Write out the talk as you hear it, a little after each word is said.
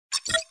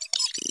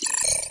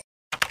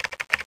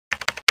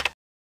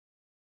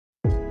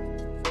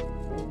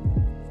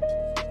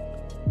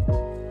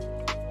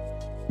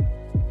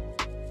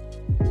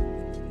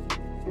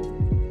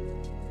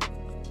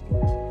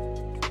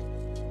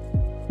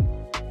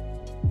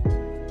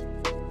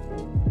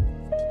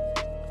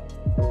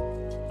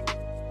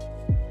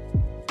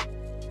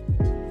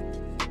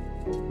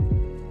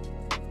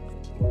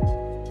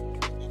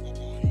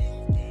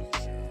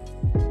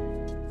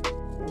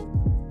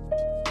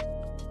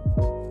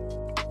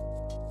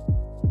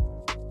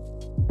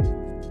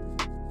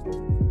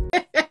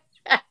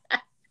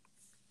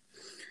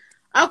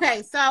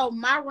Okay, so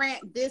my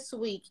rant this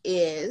week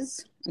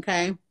is,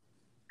 okay,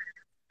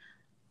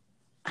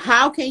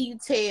 how can you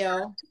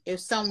tell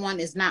if someone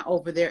is not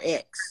over their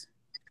ex?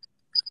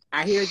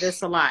 I hear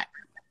this a lot.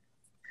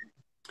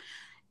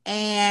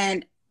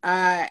 And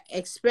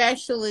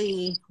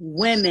especially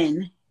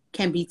women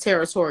can be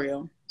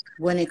territorial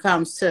when it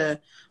comes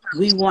to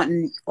we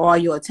wanting all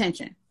your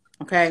attention,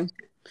 okay?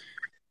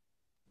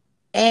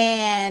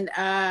 And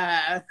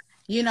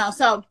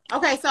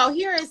so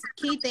here is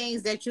key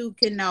things that you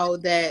can know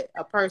that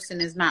a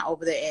person is not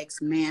over their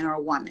ex, man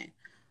or woman.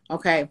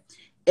 Okay.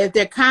 If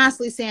they're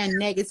constantly saying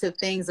negative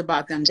things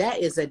about them, that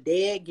is a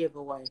dead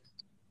giveaway.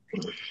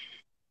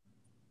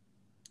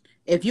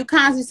 If you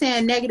constantly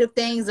saying negative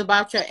things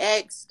about your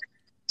ex,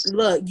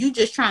 look, you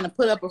just trying to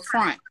put up a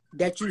front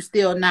that you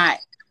still not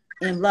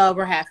in love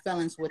or have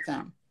feelings with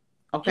them.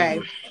 Okay.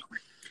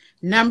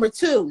 Mm-hmm. Number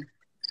 2,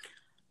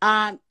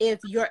 if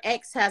your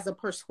ex has a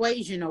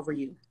persuasion over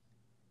you,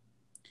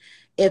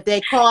 if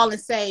they call and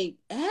say,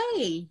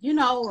 hey,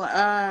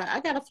 I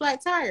got a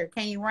flat tire.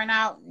 Can you run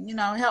out,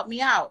 help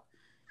me out?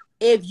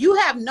 If you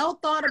have no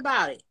thought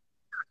about it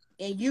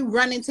and you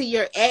run into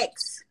your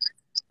ex,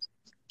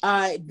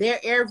 their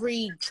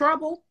every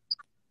trouble,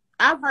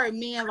 I've heard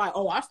men like,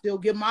 oh, I still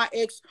give my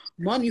ex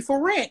money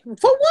for rent.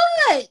 For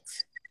what?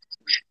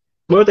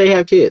 What if they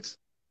have kids?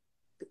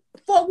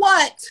 For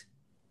what?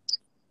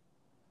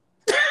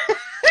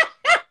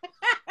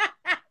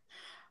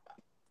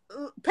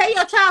 Pay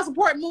your child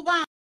support and move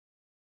on.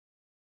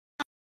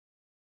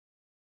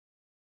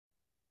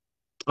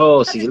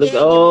 Oh, see, look.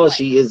 Oh,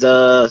 she is.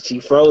 She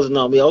frozen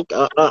on me. Okay.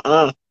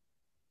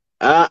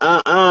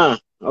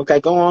 Okay,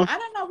 go on. I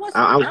don't know what's.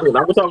 I'm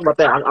gonna talk about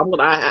that.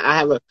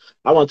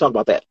 I want to talk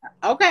about that.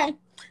 Okay.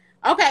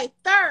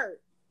 Third.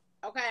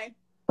 Okay.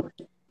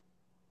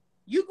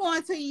 You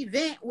going to an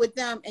event with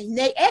them and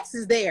their ex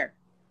is there.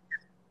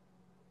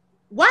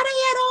 Why they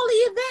at all the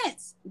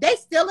events? They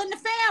still in the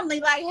family.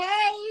 Like,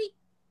 hey.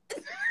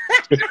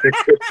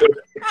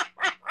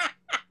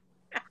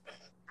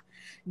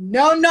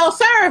 No,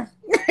 sir.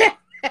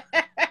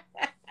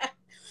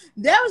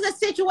 There was a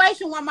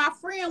situation where my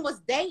friend was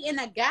dating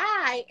a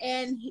guy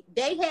and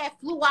they had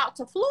flew out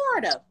to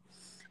Florida.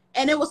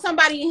 And it was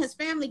somebody in his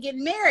family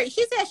getting married.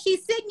 She said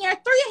she's sitting there. 3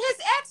 of his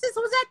exes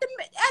was at the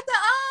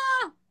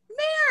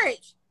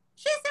marriage.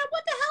 She said,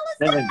 "What the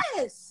hell is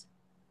this?"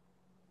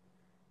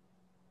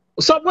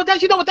 So, well,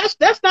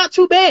 that's not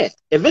too bad.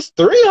 If it's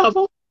 3 of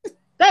them,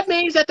 that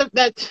means that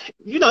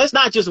it's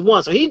not just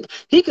one. So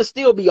he could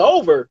still be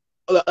over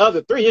the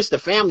other 3. Just the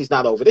family's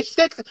not over. It's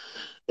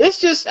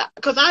just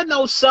because I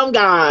know some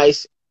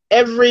guys.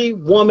 Every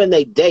woman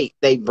they date,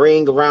 they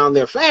bring around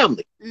their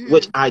family,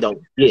 which I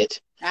don't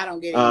get. I don't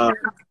get it.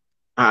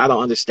 I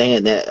don't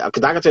understand that,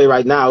 because I can tell you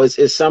right now,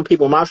 it's some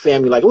people in my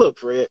family like, look,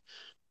 Fred,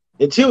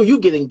 until you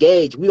get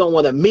engaged, we don't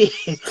want to meet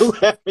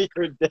whoever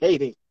you're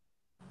dating.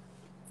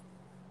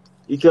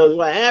 Because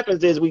what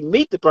happens is we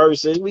meet the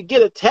person, we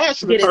get attached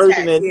to the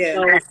person, and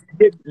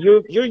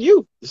you're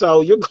you.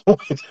 So you're going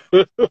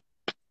to,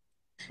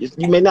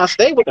 you may not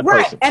stay with the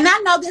person. And I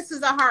know this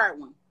is a hard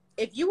one.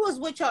 If you was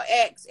with your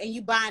ex and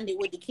you bonded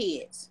with the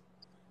kids,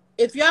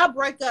 if y'all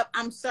break up,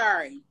 I'm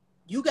sorry,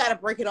 you got to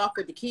break it off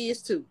with the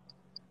kids too.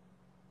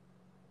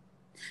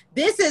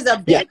 This is a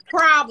big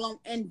problem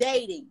in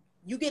dating.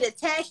 You get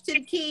attached to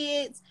the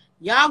kids.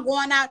 Y'all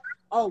going out.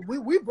 Oh,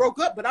 we broke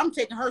up, but I'm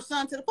taking her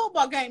son to the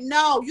football game.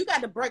 No, you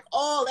got to break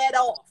all that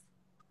off.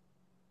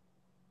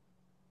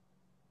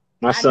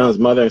 My son's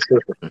mother and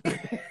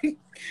sister.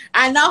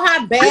 I know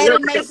how bad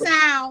it may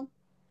sound,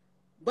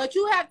 but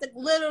you have to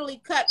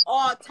literally cut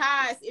all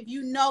ties if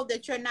you know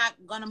that you're not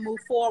going to move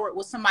forward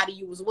with somebody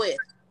you was with.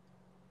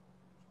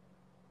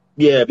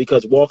 Yeah,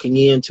 because walking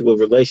into a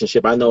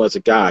relationship, I know as a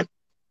guy,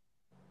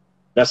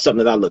 that's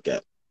something that I look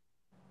at.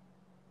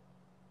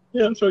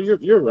 Yeah, so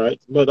you're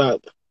right.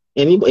 But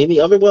any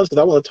other ones?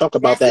 Because I want to talk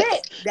about that's that.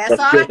 It. That's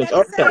all I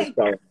got to say.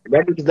 So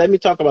let me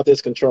talk about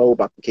this control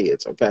about the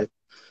kids, okay?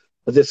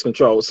 This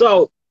control.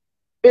 So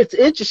it's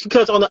interesting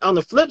because on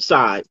the flip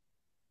side,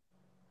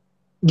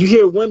 you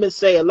hear women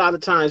say a lot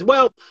of times,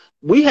 well,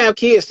 we have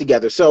kids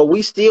together, so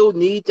we still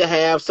need to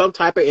have some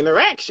type of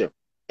interaction.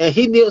 And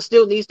he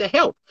still needs to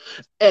help.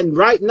 And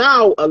right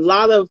now,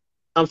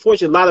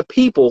 unfortunately, a lot of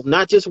people,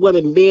 not just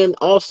women, men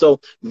also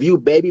view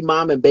baby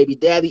mom and baby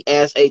daddy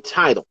as a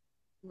title.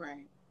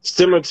 Right.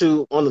 Similar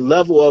to on the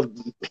level of,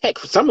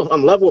 on the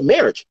level of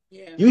marriage.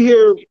 Yeah. You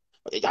hear,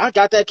 I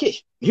got that kid.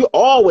 You're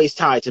always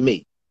tied to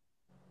me.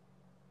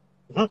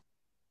 Huh?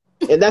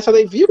 And that's how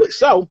they view it.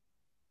 So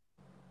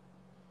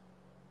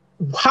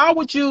how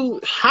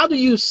do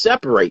you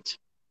separate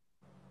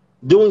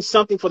doing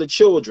something for the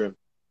children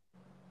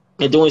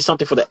and doing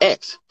something for the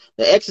ex?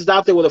 The ex is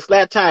out there with a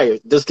flat tire.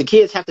 Does the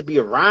kids have to be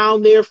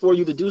around there for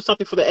you to do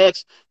something for the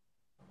ex?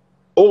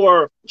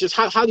 Or just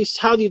how do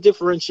you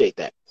differentiate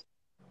that?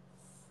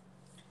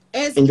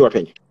 In your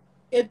opinion?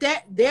 If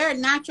they're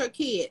not your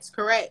kids,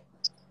 correct?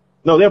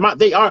 No,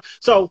 they are.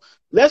 So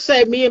let's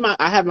say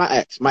I have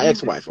my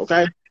ex-wife,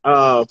 okay?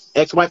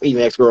 Ex-wife,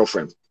 even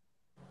ex-girlfriend.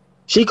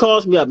 She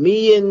calls me up.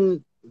 Me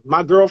and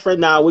my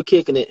girlfriend now, we're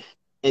kicking it,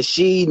 and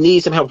she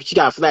needs some help. She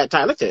got a flat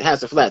tire. Let's say it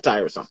has a flat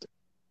tire or something.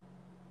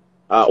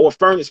 Or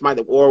furnace might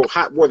have, or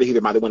hot water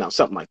heater might have went out,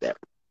 something like that.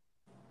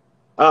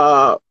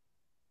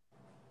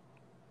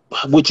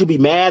 Would you be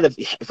mad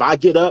if I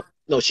get up?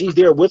 No, she's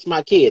there with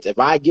my kids. If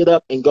I get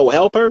up and go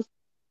help her,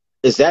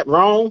 is that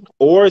wrong?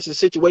 Or is it a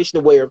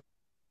situation where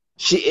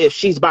if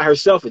she's by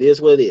herself, it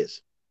is what it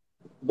is?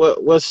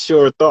 What's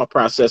your thought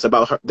process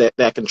about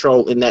that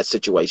control in that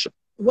situation?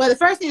 Well, the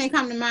first thing that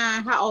comes to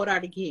mind, how old are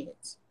the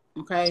kids?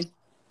 Okay.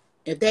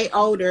 If they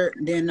older,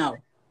 then no.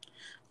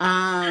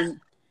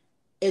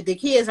 If the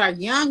kids are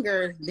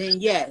younger, then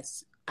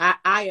yes,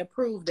 I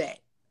approve that,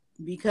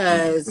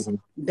 because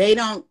they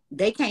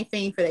can't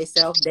fend for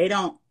themselves. They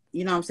don't,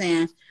 you know what I'm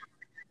saying?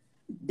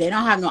 They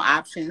don't have no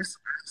options.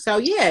 So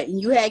yeah,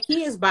 you had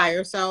kids by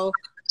her, so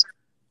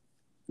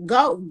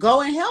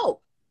go and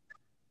help.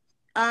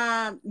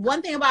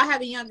 One thing about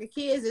having younger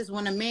kids is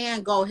when a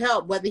man go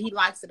help, whether he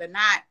likes it or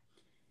not,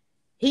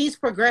 he's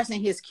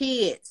progressing his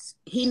kids.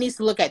 He needs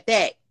to look at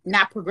that,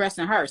 not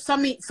progressing her. So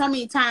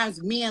many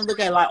times men look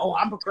at it like, oh,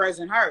 I'm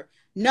progressing her.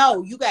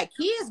 No, you got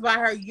kids by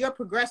her. You're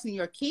progressing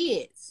your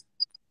kids.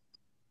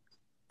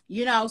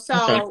 You know, so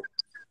okay.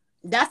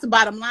 That's the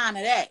bottom line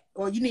of that.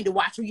 Or you need to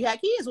watch who you have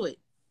kids with.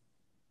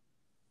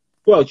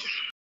 Well,